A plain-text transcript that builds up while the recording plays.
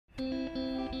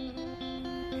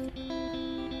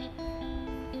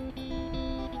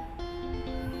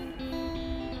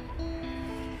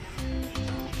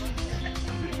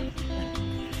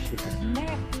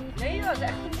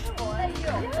Shit.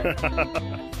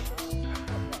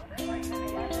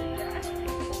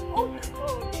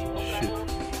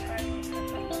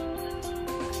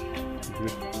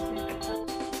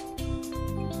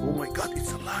 Oh my god,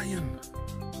 it's a lion!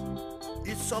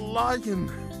 It's a lion!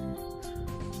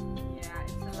 Yeah,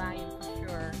 it's a lion for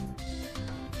sure.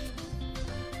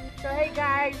 So hey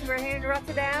guys, we're here in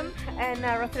Rotterdam and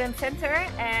Rotterdam Center,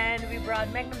 and we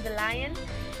brought Magnum the lion,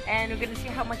 and we're gonna see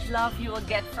how much love you will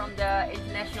get from the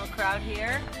international crowd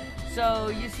here. So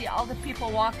you see all the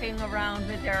people walking around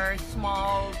with their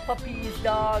small puppies,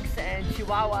 dogs and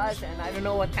chihuahuas, and I don't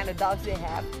know what kind of dogs they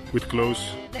have. With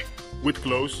clothes. With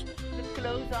clothes. With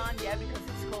clothes on, yeah, because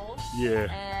it's cold.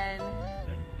 Yeah. And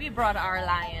we brought our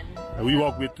lion. And we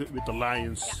walk with the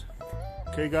lions.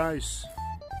 Yeah. Okay guys.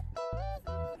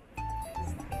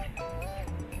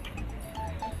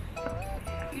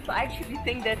 People actually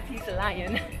think that he's a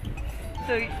lion.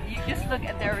 So you just look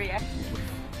at their reaction.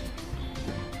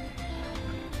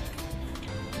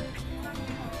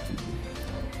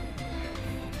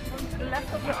 To the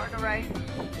left of you or the right?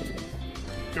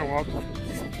 Go up.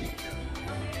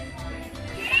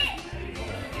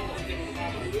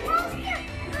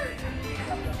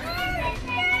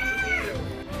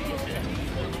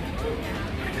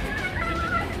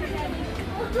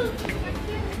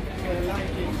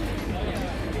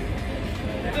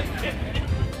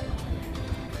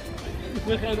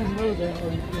 We gaan hem nodig.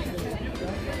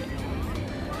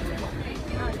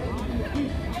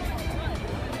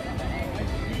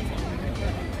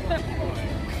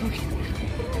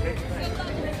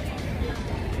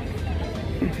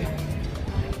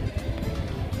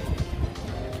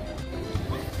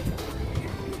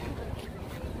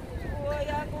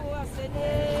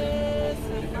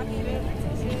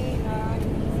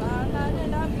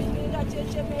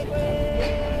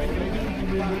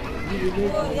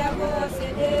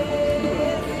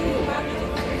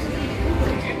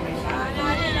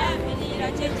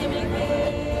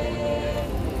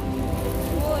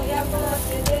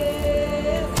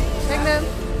 Magnum.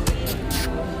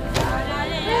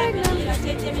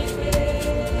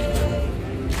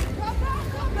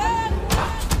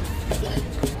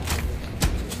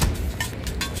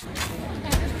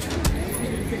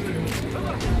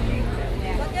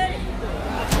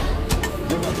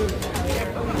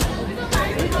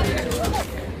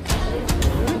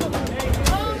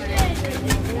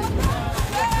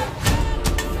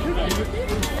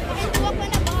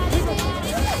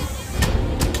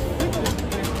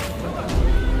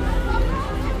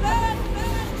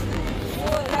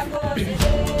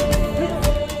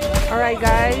 Alright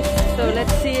guys, so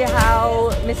let's see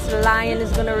how Mr. Lion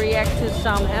is gonna react to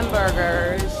some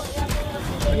hamburgers.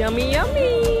 Yummy,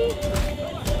 yummy!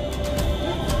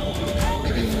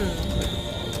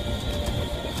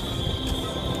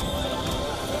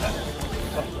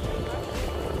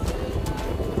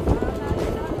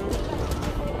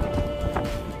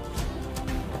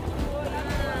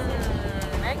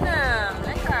 Magnum,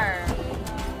 lekker!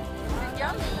 Is it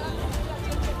yummy?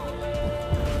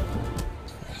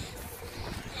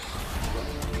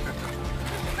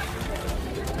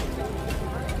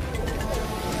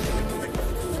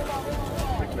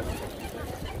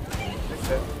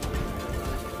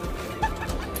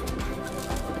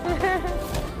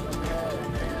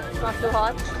 It's not too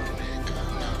hot.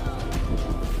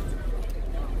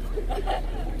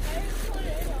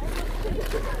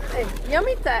 Hey,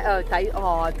 yummy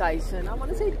Tyson. I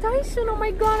want to say Tyson. Oh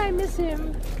my god, I miss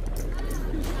him.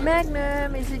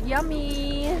 Magnum, is it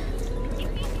yummy?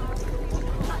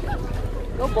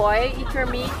 Go boy, eat your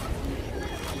meat.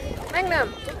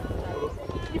 Magnum,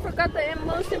 you forgot the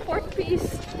most important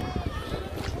piece.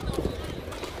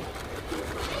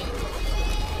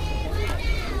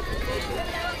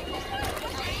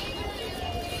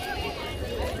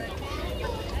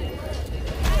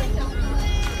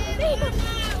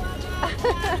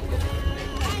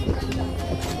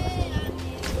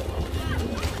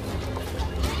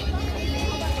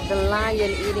 The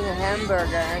lion eating a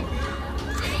hamburger.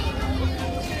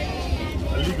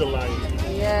 A legal lion.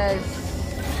 Yes.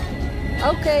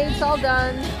 Okay, it's all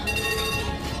done.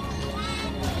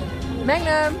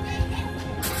 Magnum.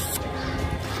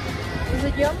 Is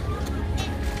it yum?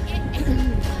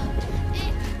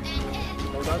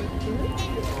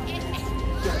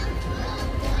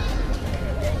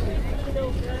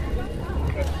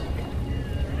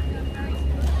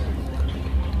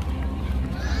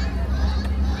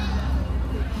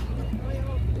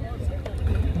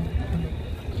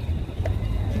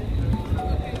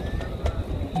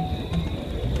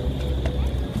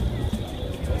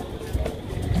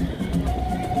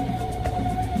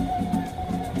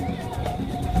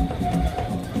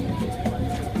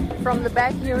 From the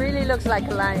back, he really looks like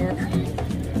a lion.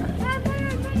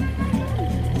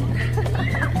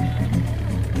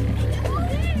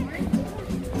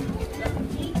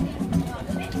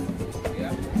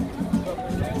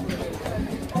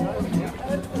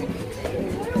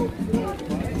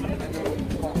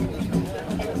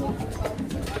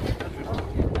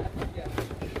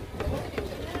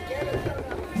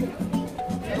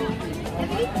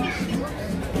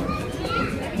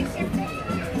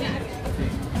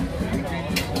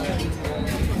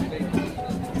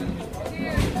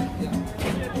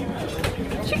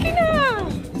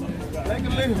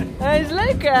 Hij is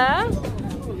leuk, hè?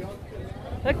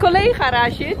 Een collega,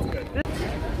 Rashid.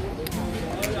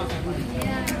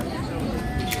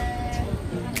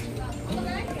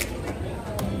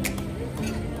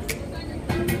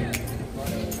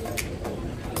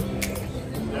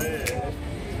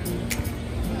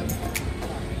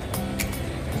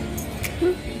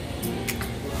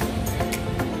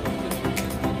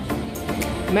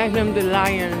 Magnum the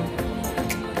lion.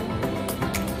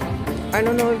 I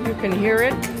don't know if you can hear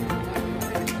it,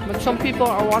 but some people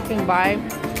are walking by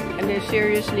and they're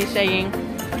seriously saying,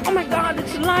 "Oh my God,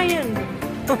 it's a lion!"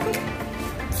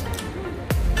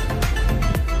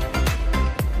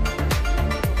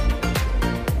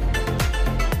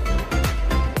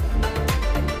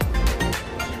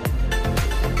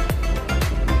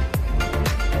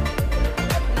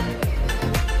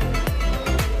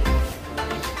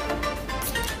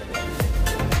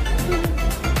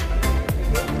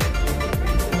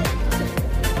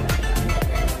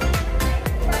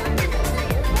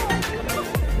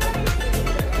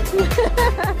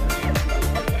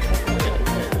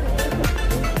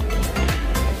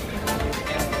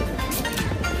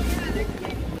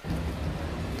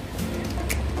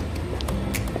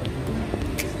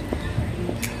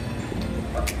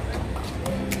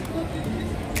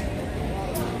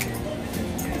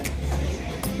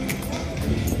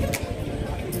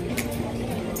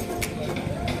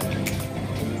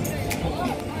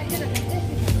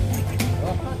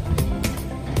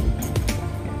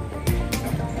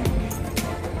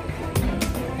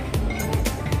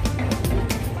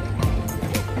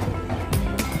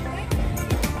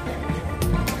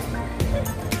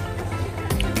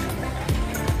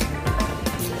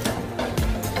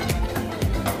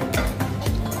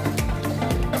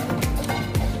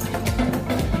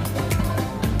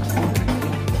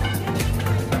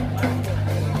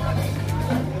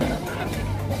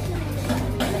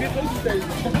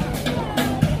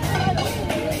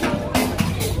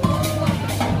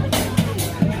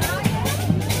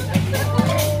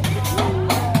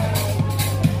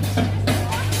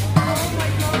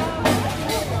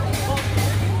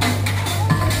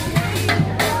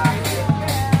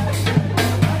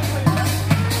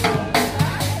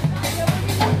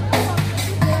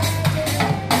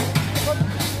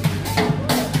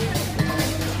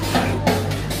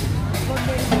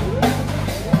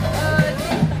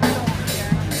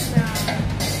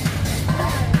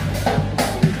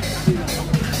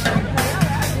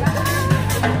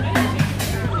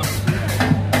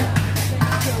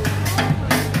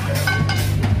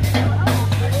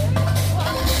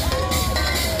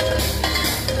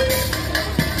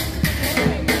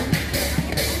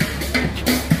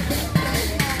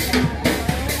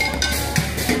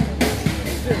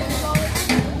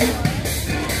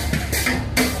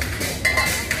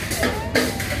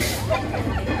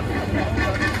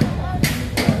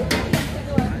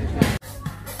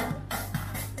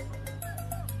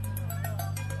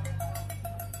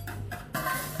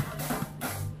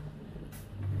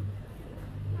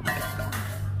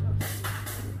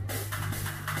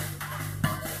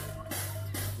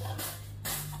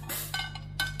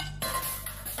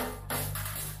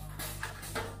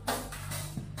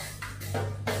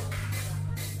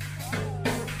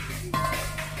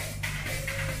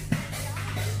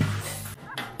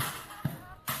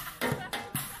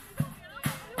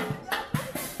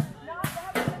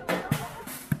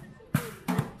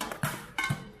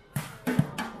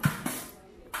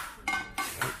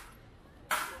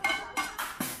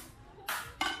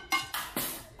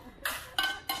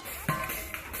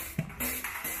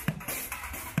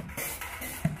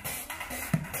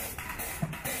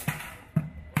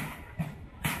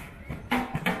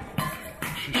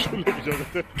 Zo loop je zo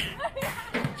dat.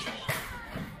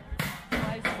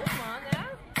 Hij is goed, man, ja?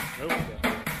 Heel goed.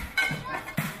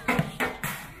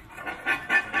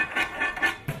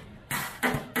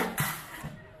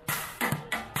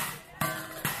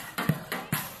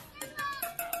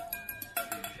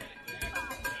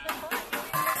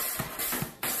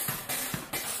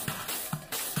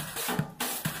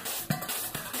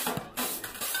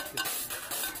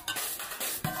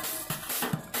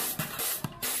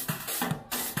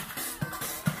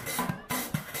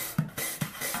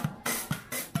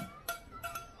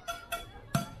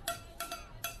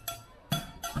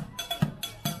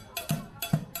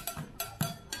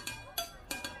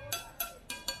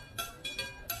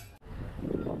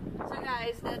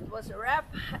 that was a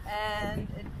wrap, and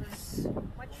it was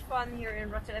much fun here in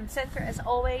Rotterdam Center as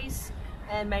always.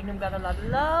 And Magnum got a lot of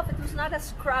love. It was not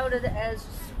as crowded as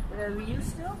we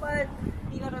used to, but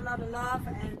he got a lot of love,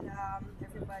 and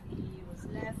everybody was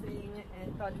laughing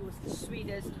and thought he was the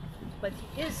sweetest, but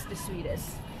he is the sweetest.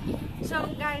 So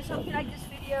guys, hope you like this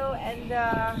video, and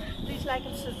please like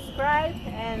and subscribe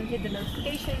and hit the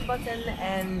notification button,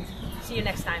 and see you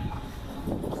next time.